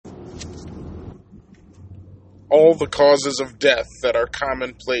all the causes of death that are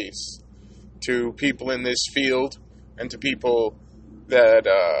commonplace to people in this field and to people that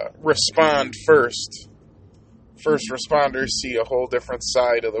respond first. First responders see a whole different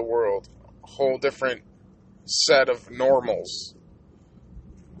side of the world, a whole different set of normals.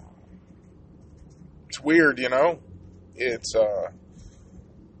 It's weird, you know? It's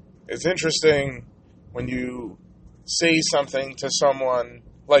interesting when you say something to someone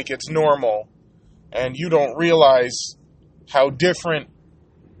like it's normal and you don't realize how different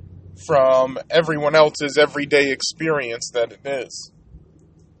from everyone else's everyday experience that it is.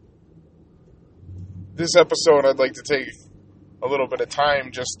 This episode, I'd like to take a little bit of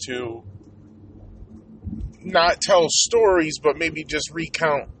time just to not tell stories, but maybe just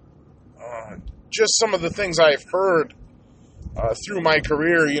recount just some of the things I've heard through my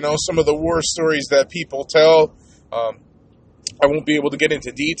career, you know, some of the war stories that people tell. I won't be able to get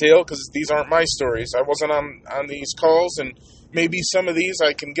into detail because these aren't my stories. I wasn't on these calls, and maybe some of these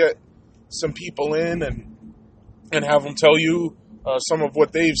I can get some people in and have them tell you some of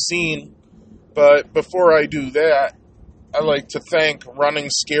what they've seen. But before I do that, I like to thank Running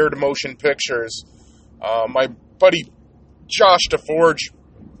Scared Motion Pictures. My buddy Josh DeForge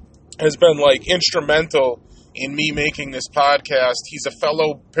has been like instrumental in me making this podcast. He's a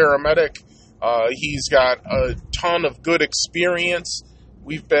fellow paramedic. He's got a ton of good experience.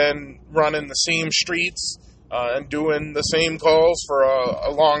 We've been running the same streets and doing the same calls for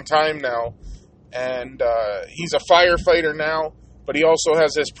a long time now. And he's a firefighter now, but he also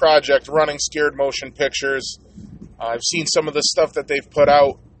has this project, Running Scared Motion Pictures. I've seen some of the stuff that they've put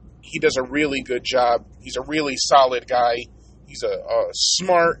out. He does a really good job. He's a really solid guy. He's a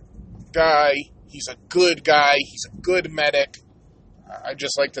smart guy. He's a good guy. He's a good medic. I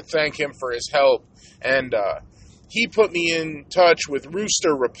just like to thank him for his help. And he put me in touch with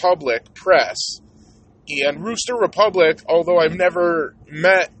Rooster Republic Press. And Rooster Republic, although I've never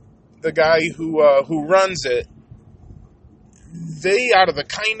met the guy who runs it, they, out of the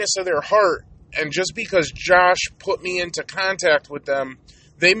kindness of their heart, and just because Josh put me into contact with them,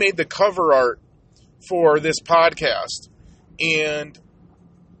 they made the cover art for this podcast. And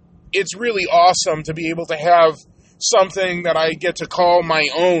it's really awesome to be able to have something that I get to call my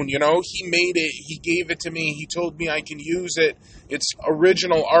own, you know? He made it, he gave it to me, he told me I can use it. It's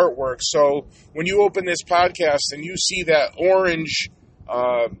original artwork. So when you open this podcast and you see that orange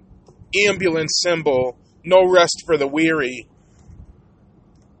ambulance symbol, no rest for the weary,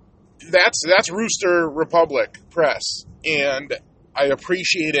 that's Rooster Republic Press, and I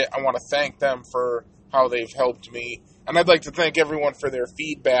appreciate it. I want to thank them for how they've helped me, and I'd like to thank everyone for their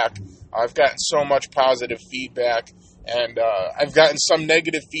feedback. I've gotten so much positive feedback, and I've gotten some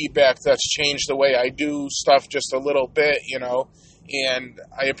negative feedback that's changed the way I do stuff just a little bit, you know, and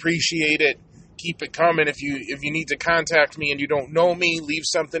I appreciate it. Keep it coming. If you need to contact me and you don't know me, leave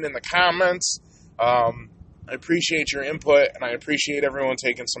something in the comments. I appreciate your input, and I appreciate everyone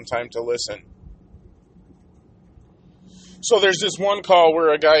taking some time to listen. So there's this one call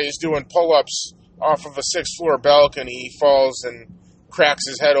where a guy is doing pull-ups off of a 6th floor balcony. He falls and cracks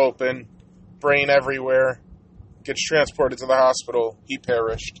his head open, brain everywhere, gets transported to the hospital. He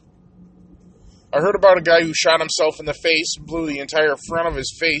perished. I heard about a guy who shot himself in the face, blew the entire front of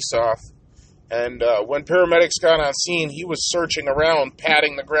his face off, and when paramedics got on scene, he was searching around,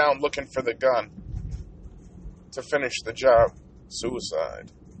 patting the ground, looking for the gun to finish the job.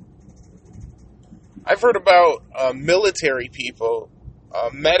 Suicide. I've heard about military people,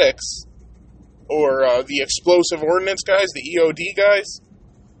 medics, or the explosive ordnance guys, the EOD guys,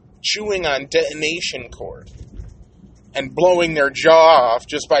 chewing on detonation cord and blowing their jaw off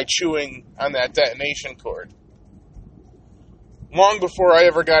just by chewing on that detonation cord. Long before I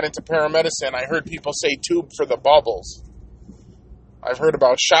ever got into paramedicine, I heard people say tube for the bubbles. I've heard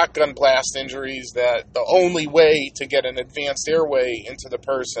about shotgun blast injuries that the only way to get an advanced airway into the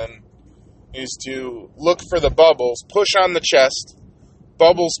person is to look for the bubbles, push on the chest,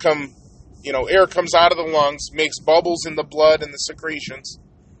 bubbles come, air comes out of the lungs, makes bubbles in the blood and the secretions.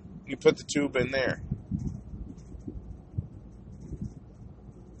 You put the tube in there.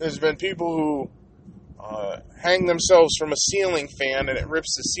 There's been people who hang themselves from a ceiling fan and it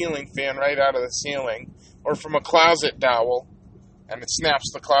rips the ceiling fan right out of the ceiling, or from a closet dowel and it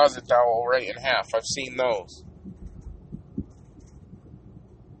snaps the closet dowel right in half. I've seen those.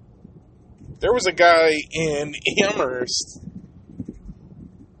 There was a guy in Amherst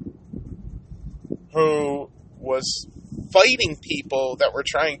who was fighting people that were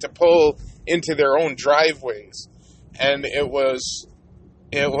trying to pull into their own driveways. And it was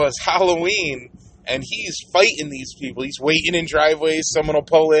Halloween, And he's fighting these people. He's waiting in driveways. Someone will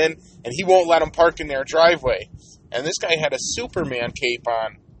pull in, and he won't let them park in their driveway. And this guy had a Superman cape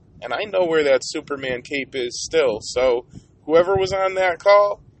on. And I know where that Superman cape is still. So whoever was on that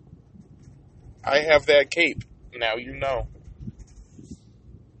call, I have that cape. Now you know.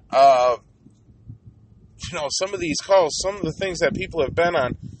 Some of these calls, some of the things that people have been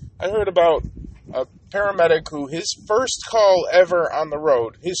on. I heard about a paramedic who his first call ever on the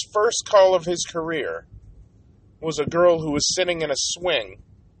road, his first call of his career, was a girl who was sitting in a swing.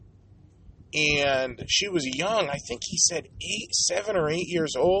 And she was young. I think he said 7 or 8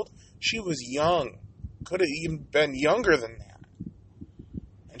 years old. She was young. Could have even been younger than that.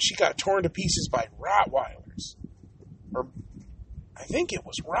 And she got torn to pieces by Rottweilers. Or I think it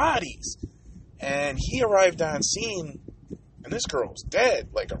was Rotties. And he arrived on scene, and this girl's dead,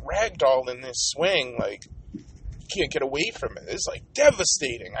 like a rag doll in this swing. Like, you can't get away from it. It's, like,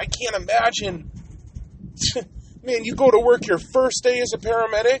 devastating. I can't imagine. Man, you go to work your first day as a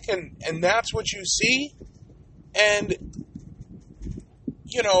paramedic, and that's what you see? And,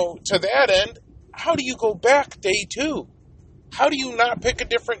 to that end, how do you go back day 2? How do you not pick a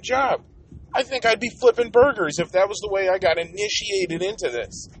different job? I think I'd be flipping burgers if that was the way I got initiated into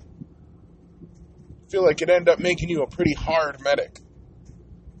this. I feel like it'd end up making you a pretty hard medic.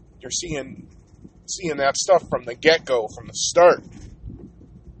 You're seeing that stuff from the get-go, from the start.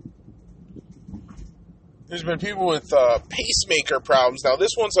 There's been people with pacemaker problems. Now,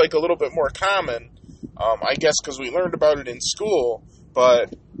 this one's like a little bit more common, I guess because we learned about it in school.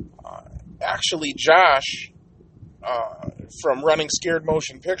 But actually, Josh from Running Scared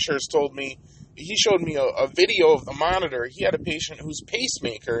Motion Pictures he showed me a video of the monitor. He had a patient whose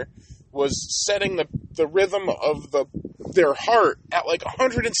pacemaker was setting the rhythm of their heart at like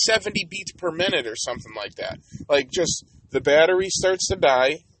 170 beats per minute or something like that. Like, just the battery starts to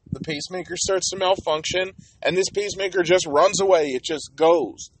die, the pacemaker starts to malfunction, and this pacemaker just runs away. It just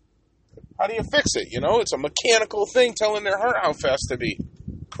goes. How do you fix it? It's a mechanical thing telling their heart how fast to beat.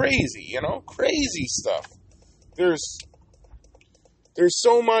 Crazy, crazy stuff. There's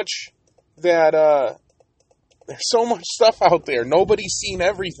so much that there's so much stuff out there. Nobody's seen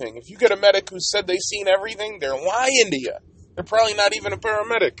everything. If you get a medic who said they've seen everything, they're lying to you. They're probably not even a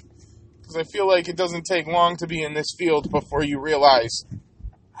paramedic. Because I feel like it doesn't take long to be in this field before you realize,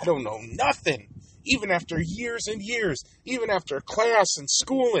 I don't know nothing. Even after years and years, even after class and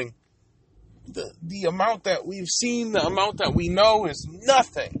schooling, the amount that we've seen, the amount that we know is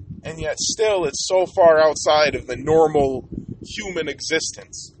nothing. And yet still it's so far outside of the normal human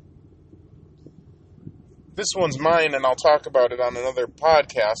existence. This one's mine, and I'll talk about it on another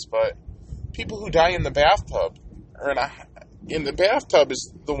podcast, but people who die in the bathtub, in the bathtub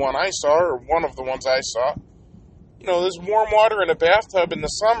is the one I saw, or one of the ones I saw. There's warm water in a bathtub in the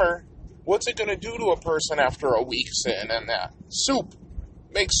summer. What's it going to do to a person after a week sitting in that? Soup.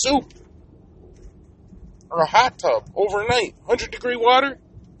 Make soup. Or a hot tub overnight. 100-degree water?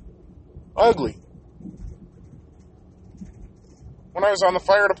 Ugly. When I was on the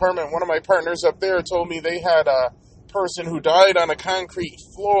fire department, one of my partners up there told me they had a person who died on a concrete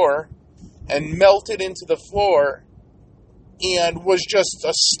floor and melted into the floor and was just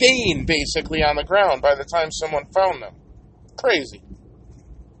a stain, basically, on the ground by the time someone found them. Crazy.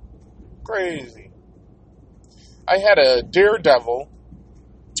 Crazy. I had a daredevil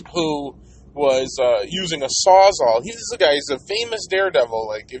who was using a Sawzall. He's a famous daredevil.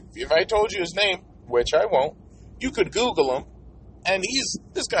 Like, if I told you his name, which I won't, you could Google him. And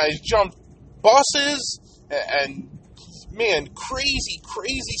this guy's jumped buses and, man, crazy,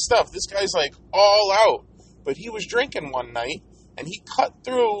 crazy stuff. This guy's like all out. But he was drinking one night and he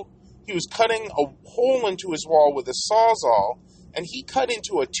was cutting a hole into his wall with a Sawzall, and he cut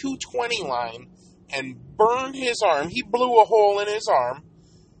into a 220 line and burned his arm. He blew a hole in his arm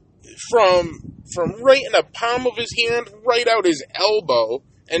from right in the palm of his hand, right out his elbow,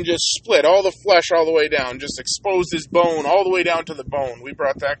 and just split all the flesh all the way down, just exposed his bone all the way down to the bone. We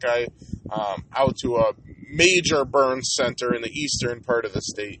brought that guy out to a major burn center in the eastern part of the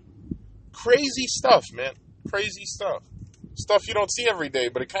state. Crazy stuff, man. Crazy stuff. Stuff you don't see every day,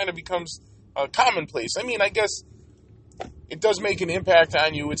 but it kind of becomes commonplace. I mean, I guess it does make an impact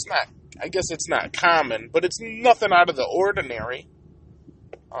on you. It's not common, but it's nothing out of the ordinary.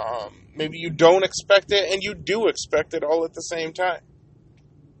 Maybe you don't expect it, and you do expect it all at the same time.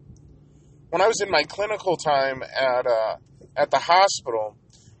 When I was in my clinical time at the hospital,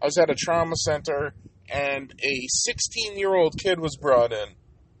 I was at a trauma center, and a 16-year-old kid was brought in,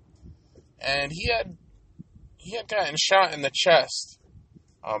 and he had gotten shot in the chest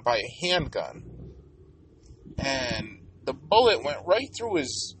by a handgun, and the bullet went right through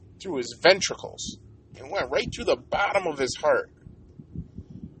his through his ventricles and went right through the bottom of his heart.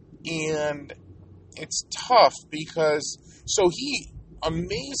 And it's tough because, so he,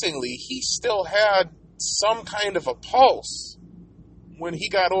 amazingly, he still had some kind of a pulse when he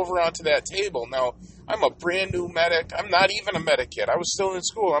got over onto that table. Now, I'm a brand new medic. I'm not even a medic yet. I was still in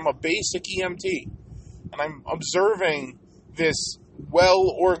school. I'm a basic EMT. And I'm observing this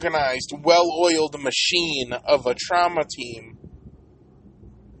well-organized, well-oiled machine of a trauma team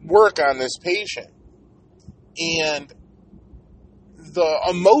work on this patient. And the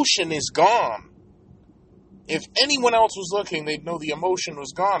emotion is gone. If anyone else was looking, they'd know the emotion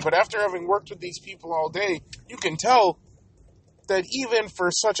was gone. But after having worked with these people all day, you can tell that even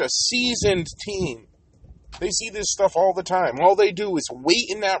for such a seasoned team, they see this stuff all the time. All they do is wait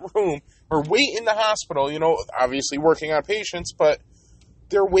in that room or wait in the hospital, obviously working on patients, but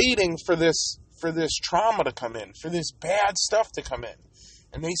they're waiting for this trauma to come in, for this bad stuff to come in.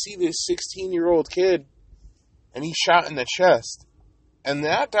 And they see this 16-year-old kid, and he's shot in the chest. And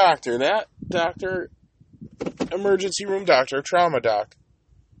that doctor, emergency room doctor, trauma doc,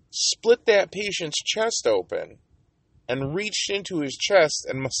 split that patient's chest open and reached into his chest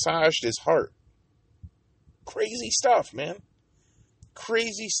and massaged his heart. Crazy stuff, man.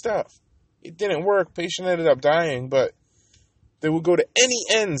 Crazy stuff. It didn't work. Patient ended up dying, but they would go to any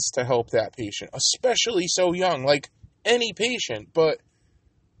ends to help that patient, especially so young, like any patient, but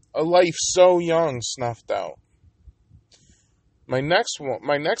a life so young snuffed out. My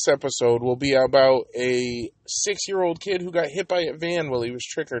next episode will be about a 6-year-old kid who got hit by a van while he was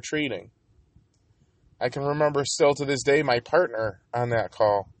trick-or-treating. I can remember still to this day my partner on that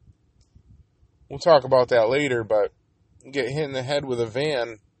call. We'll talk about that later, but get hit in the head with a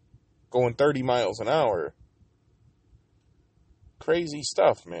van going 30 miles an hour. Crazy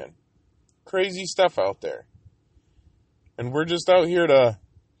stuff, man. Crazy stuff out there. And we're just out here to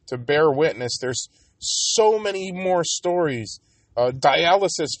bear witness. There's so many more stories.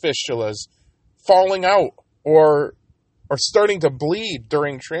 Dialysis fistulas falling out or starting to bleed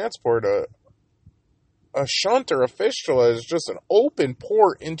during transport. A shunt or a fistula is just an open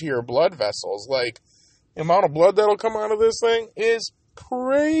port into your blood vessels. Like, the amount of blood that'll come out of this thing is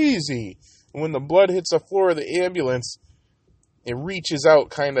crazy. And when the blood hits the floor of the ambulance, it reaches out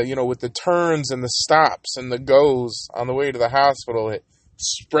kind of, with the turns and the stops and the goes on the way to the hospital. It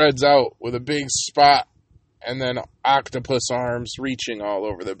spreads out with a big spot and then octopus arms reaching all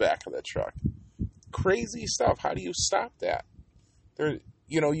over the back of the truck. Crazy stuff. How do you stop that?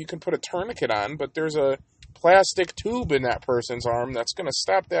 You can put a tourniquet on, but there's a plastic tube in that person's arm that's going to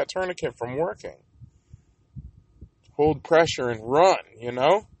stop that tourniquet from working. Hold pressure and run,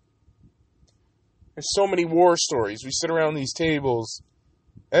 There's so many war stories. We sit around these tables.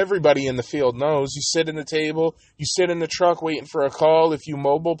 Everybody in the field knows. You sit in the table. You sit in the truck waiting for a call. If you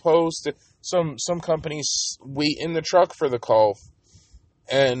mobile post, some companies wait in the truck for the call.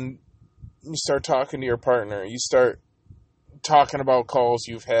 And you start talking to your partner. You start talking about calls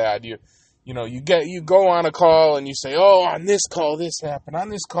you've had. You go on a call and you say, oh, on this call this happened. On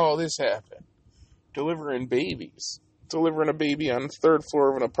this call this happened. Delivering babies. Delivering a baby on the 3rd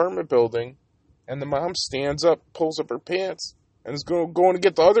floor of an apartment building. And the mom stands up, pulls up her pants, and is going to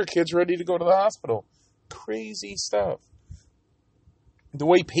get the other kids ready to go to the hospital. Crazy stuff. The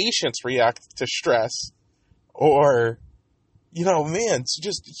way patients react to stress, or, it's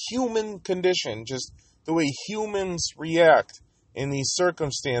just human condition. Just the way humans react in these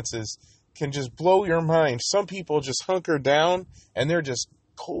circumstances can just blow your mind. Some people just hunker down, and they're just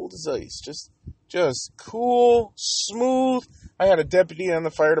cold as ice. Just cool, smooth. I had a deputy on the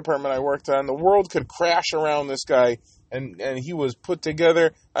fire department I worked on. The world could crash around this guy, and he was put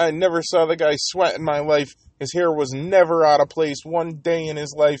together. I never saw the guy sweat in my life. His hair was never out of place one day in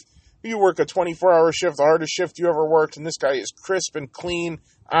his life. You work a 24-hour shift, the hardest shift you ever worked, and this guy is crisp and clean,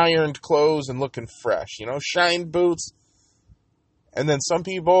 ironed clothes, and looking fresh. Shined boots. And then some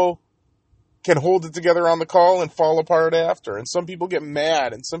people can hold it together on the call and fall apart after. And some people get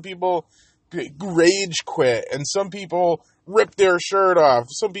mad, and some people rage quit, and some people rip their shirt off.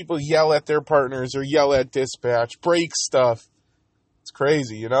 Some people yell at their partners or yell at dispatch, break stuff. It's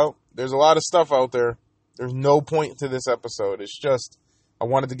crazy, There's a lot of stuff out there. There's no point to this episode. It's just, I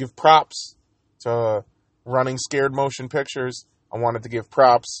wanted to give props to Running Scared Motion Pictures. I wanted to give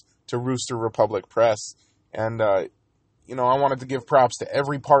props to Rooster Republic Press. And, I wanted to give props to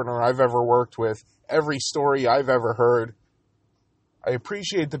every partner I've ever worked with, every story I've ever heard. I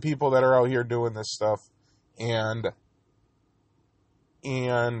appreciate the people that are out here doing this stuff. And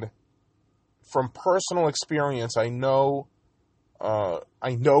from personal experience, I know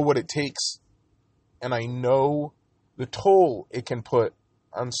what it takes, and I know the toll it can put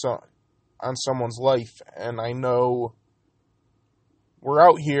on someone's life, and I know we're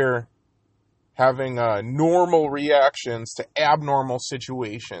out here having normal reactions to abnormal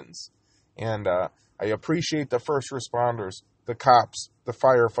situations. And I appreciate the first responders, the cops, the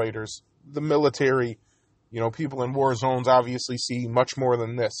firefighters, the military. People in war zones obviously see much more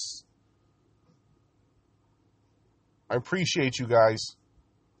than this. I appreciate you guys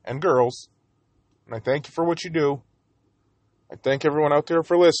and girls, and I thank you for what you do. I thank everyone out there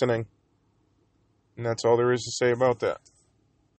for listening, and that's all there is to say about that.